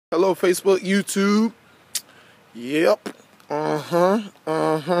Hello, Facebook, YouTube. Yep. Uh-huh.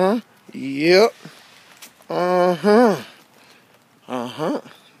 Uh-huh. Yep. Uh-huh. Uh-huh.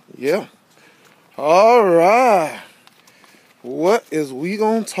 Yeah. All right. What is we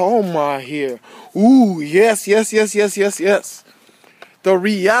gonna talk about here? Ooh, yes. The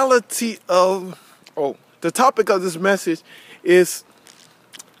reality of the topic of this message is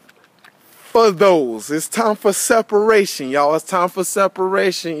for those. It's time for separation, y'all. It's time for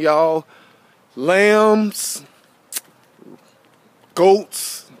separation, y'all. Lambs,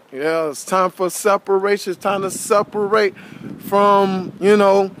 goats. Yeah, it's time for separation. It's time to separate from,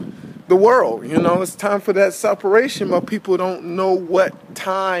 the world. It's time for that separation, but people don't know what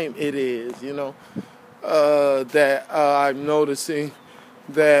time it is, that I'm noticing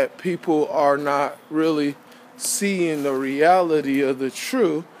that people are not really seeing the reality of the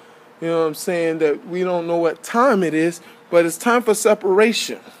truth. You know what I'm saying? That we don't know what time it is, but it's time for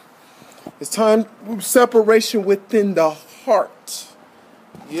separation. It's time for separation within the heart.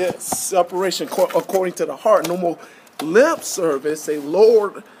 Yes, separation according to the heart. No more lip service. Say,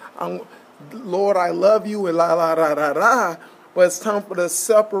 Lord, Lord, I love you, and la la la la la. But it's time for the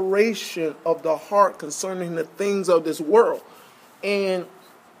separation of the heart concerning the things of this world. And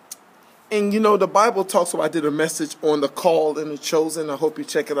the Bible talks about, I did a message on the called and the chosen. I hope you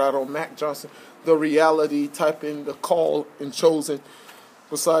check it out on Mac Johnson. The reality, type in the called and chosen,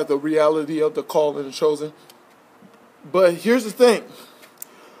 beside the reality of the called and the chosen. But here's the thing.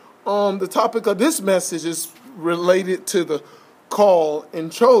 The topic of this message is related to the called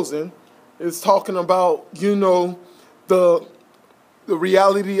and chosen. It's talking about, the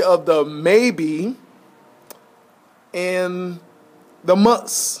reality of the maybe and the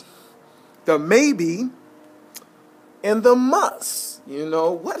must. The maybe and the must.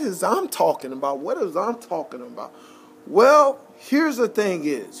 What is I'm talking about? Well, here's the thing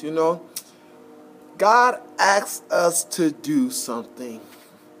is, God asks us to do something.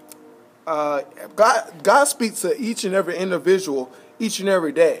 God speaks to each and every individual each and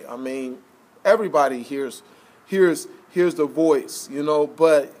every day. I mean, everybody hears the voice,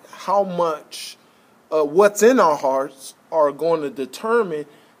 but how much what's in our hearts are going to determine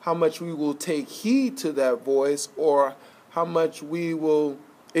how much we will take heed to that voice or how much we will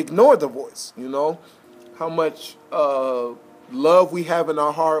ignore the voice, How much love we have in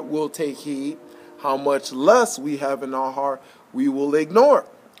our heart, we'll take heed. How much lust we have in our heart, we will ignore.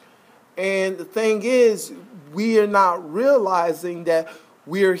 And the thing is, we are not realizing that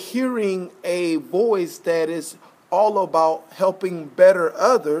we're hearing a voice that is all about helping better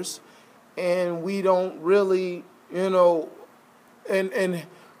others, and we don't really,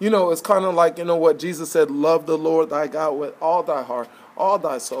 it's kind of like, what Jesus said, love the Lord thy God with all thy heart, all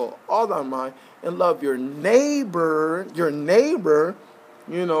thy soul, all thy mind, and love your neighbor,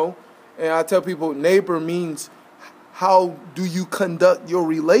 and I tell people neighbor means how do you conduct your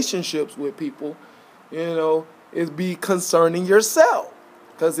relationships with people, it be concerning yourself,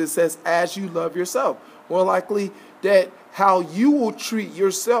 because it says as you love yourself. More likely that how you will treat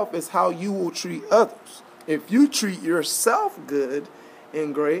yourself is how you will treat others. If you treat yourself good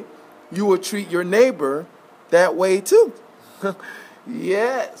and great, you will treat your neighbor that way too.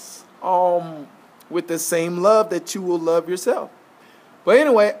 Yes. With the same love that you will love yourself. But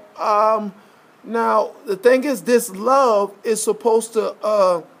anyway, now the thing is, this love is supposed to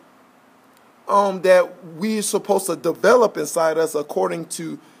that we're supposed to develop inside us according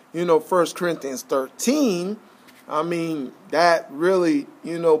to 1 Corinthians 13. I mean, that really,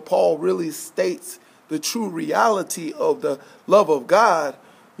 Paul really states the true reality of the love of God,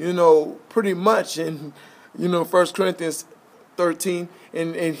 pretty much in 1 Corinthians 13,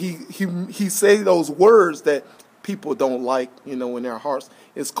 and he say those words that people don't like, in their hearts.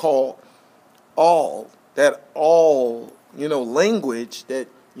 It's called language that,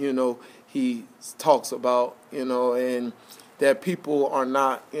 he talks about, and that people are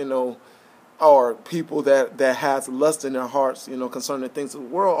not, or people that has lust in their hearts, concerning the things of the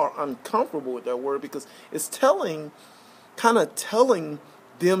world are uncomfortable with that word, because it's kind of telling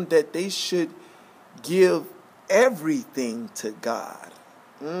them that they should give everything to God.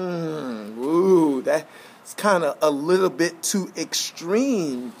 That's kind of a little bit too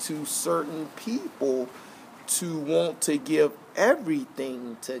extreme to certain people to want to give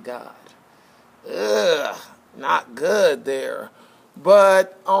everything to God. Not good there.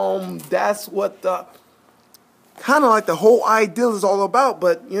 But that's what the kind of like the whole ideal is all about.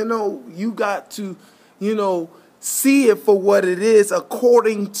 But you got to see it for what it is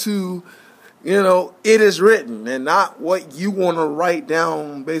according to it is written, and not what you want to write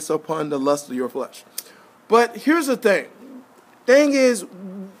down based upon the lust of your flesh. But here's the thing. Thing is,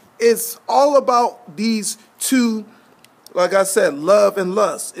 it's all about these two, like I said, love and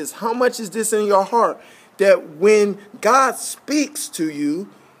lust. Is how much is this in your heart that when God speaks to you,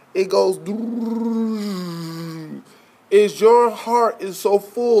 it goes, is your heart is so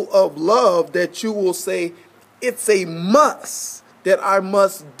full of love that you will say, it's a must that I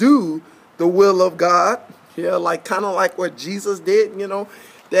must do the will of God. Yeah, like kind of like what Jesus did,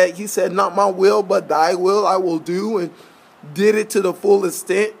 that he said, not my will, but thy will I will do, and did it to the full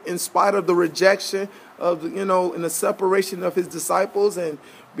extent in spite of the rejection of, and the separation of his disciples, and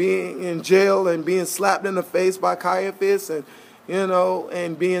being in jail and being slapped in the face by Caiaphas, and,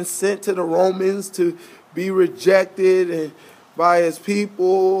 and being sent to the Romans to be rejected and by his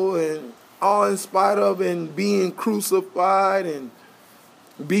people, and all in spite of, and being crucified and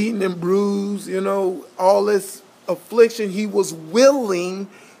beaten and bruised, all this affliction. He was willing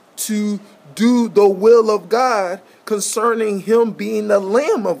to do the will of God concerning him being the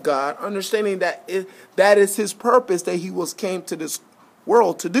Lamb of God, understanding that that is his purpose that he came to this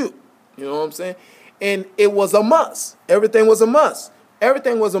world to do. You know what I'm saying? And it was a must. Everything was a must.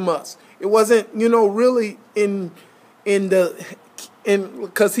 Everything was a must. It wasn't, really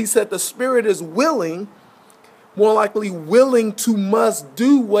because he said the spirit is willing, more likely willing to must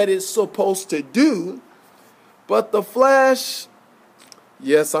do what it's supposed to do, but the flesh,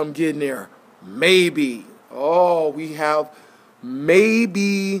 yes, I'm getting there. Maybe. Oh, we have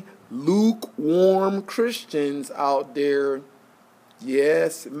maybe lukewarm Christians out there.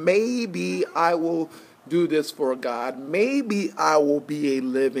 Yes, maybe I will do this for God. Maybe I will be a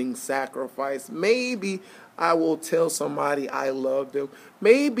living sacrifice. Maybe I will tell somebody I love them.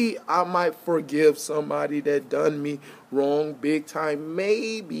 Maybe I might forgive somebody that done me wrong big time.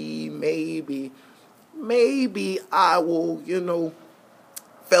 Maybe I will,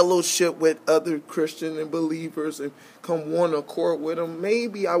 fellowship with other Christian and believers and come one accord with them.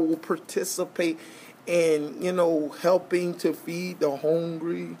 Maybe I will participate in, helping to feed the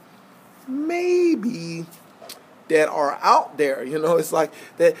hungry. Maybe that are out there, it's like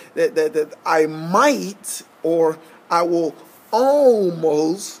that I might, or I will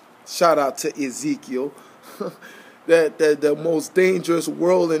almost, shout out to Ezekiel, that the most dangerous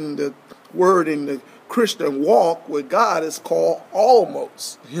word in the Christian walk with God is called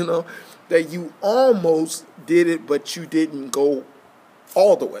almost, that you almost did it, but you didn't go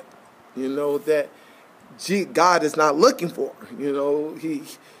all the way, that God is not looking for,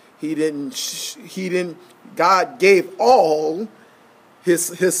 he didn't, God gave all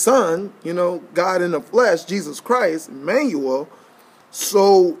his son, God in the flesh, Jesus Christ, Emmanuel,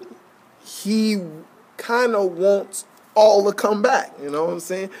 so he kind of wants all to come back, you know what I'm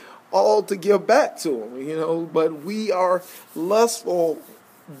saying? All to give back to him, but we are lustful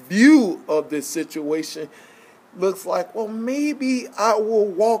view of this situation. Looks like, well, maybe I will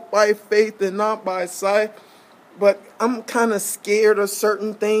walk by faith and not by sight, but I'm kind of scared of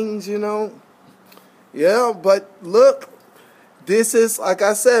certain things, Yeah, but look, this is, like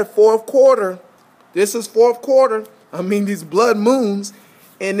I said, fourth quarter. This is fourth quarter. I mean, these blood moons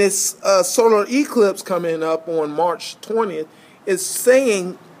and this solar eclipse coming up on March 20th is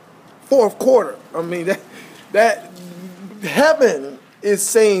saying fourth quarter. I mean, that heaven is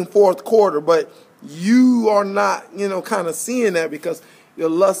saying fourth quarter, but you are not, kind of seeing that because your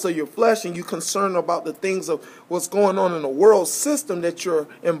lust of your flesh and you're concerned about the things of what's going on in the world system that you're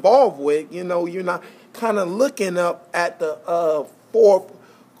involved with. You're not kind of looking up at the fourth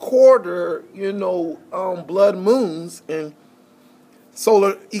quarter, blood moons and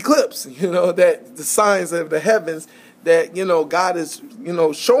solar eclipse, that the signs of the heavens that, God is,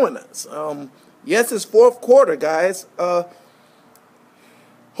 showing us. Yes, it's fourth quarter, guys.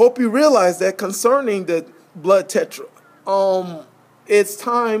 Hope you realize that concerning the blood tetra. It's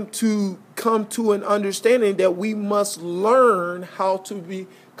time to come to an understanding that we must learn how to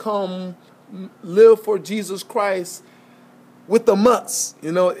live for Jesus Christ with a must.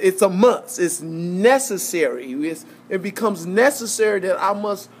 It's a must. It's necessary. It becomes necessary that I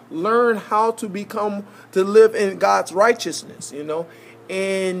must learn how to live in God's righteousness,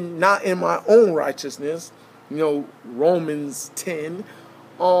 and not in my own righteousness. Romans 10.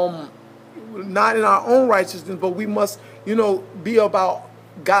 Not in our own righteousness, but we must, be about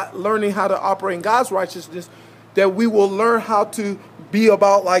God, learning how to operate in God's righteousness, that we will learn how to be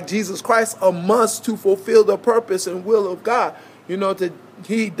about, like Jesus Christ, a must to fulfill the purpose and will of God.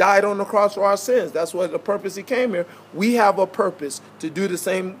 He died on the cross for our sins. That's what the purpose he came here. We have a purpose to do the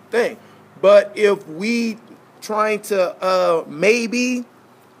same thing. But if we trying to maybe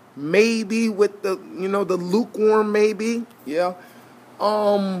with the the lukewarm maybe, yeah,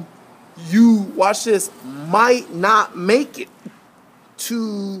 you watch this, might not make it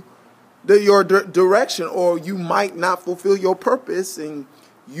to your direction, or you might not fulfill your purpose and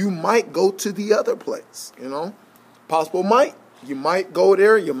you might go to the other place, Possible might. You might go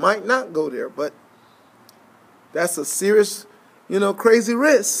there, you might not go there, but that's a serious, crazy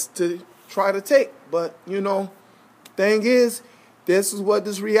risk to try to take. But, thing is, this is what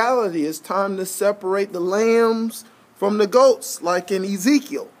this reality is. Time to separate the lambs from the goats, like in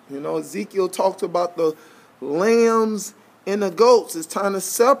Ezekiel. Ezekiel talked about the lambs and the goats. It's time to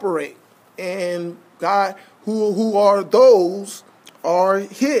separate. And God, who are those, are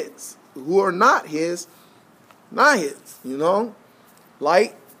his. Who are not his, not his.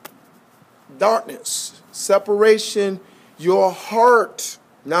 Light, darkness, separation. Your heart,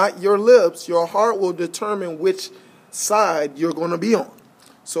 not your lips, your heart will determine which side you're going to be on.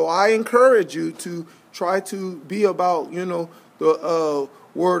 So I encourage you to try to be about, the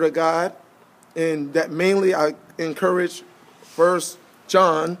Word of God. And that mainly I encourage 1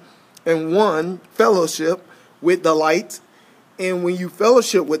 John and 1, fellowship with the light. And when you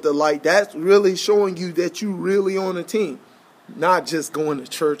fellowship with the light, that's really showing you that you really on a team. Not just going to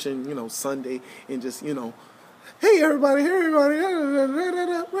church and, Sunday and just, hey, everybody, praise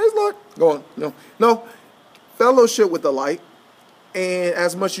Lord. Go on. No. Fellowship with the light. And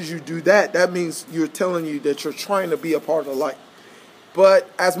as much as you do that, that means you're telling you that you're trying to be a part of the light. But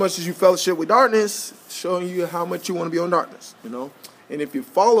as much as you fellowship with darkness, showing you how much you want to be on darkness, And if you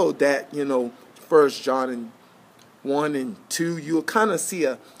follow that, 1 John and 1 and 2, you'll kind of see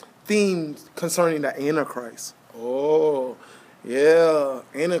a theme concerning the Antichrist. Oh, yeah,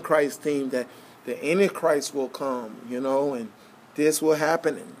 Antichrist theme, that the Antichrist will come, and this will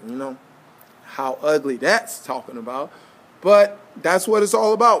happen, and, how ugly that's talking about. But that's what it's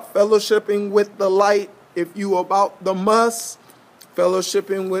all about, fellowshipping with the light if you about the must,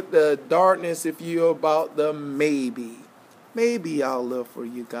 fellowshipping with the darkness if you're about the maybe. Maybe I'll live for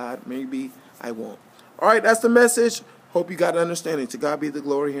you, God. Maybe I won't. All right, that's the message. Hope you got understanding. To God be the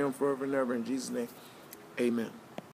glory here and forever and ever. In Jesus' name, amen.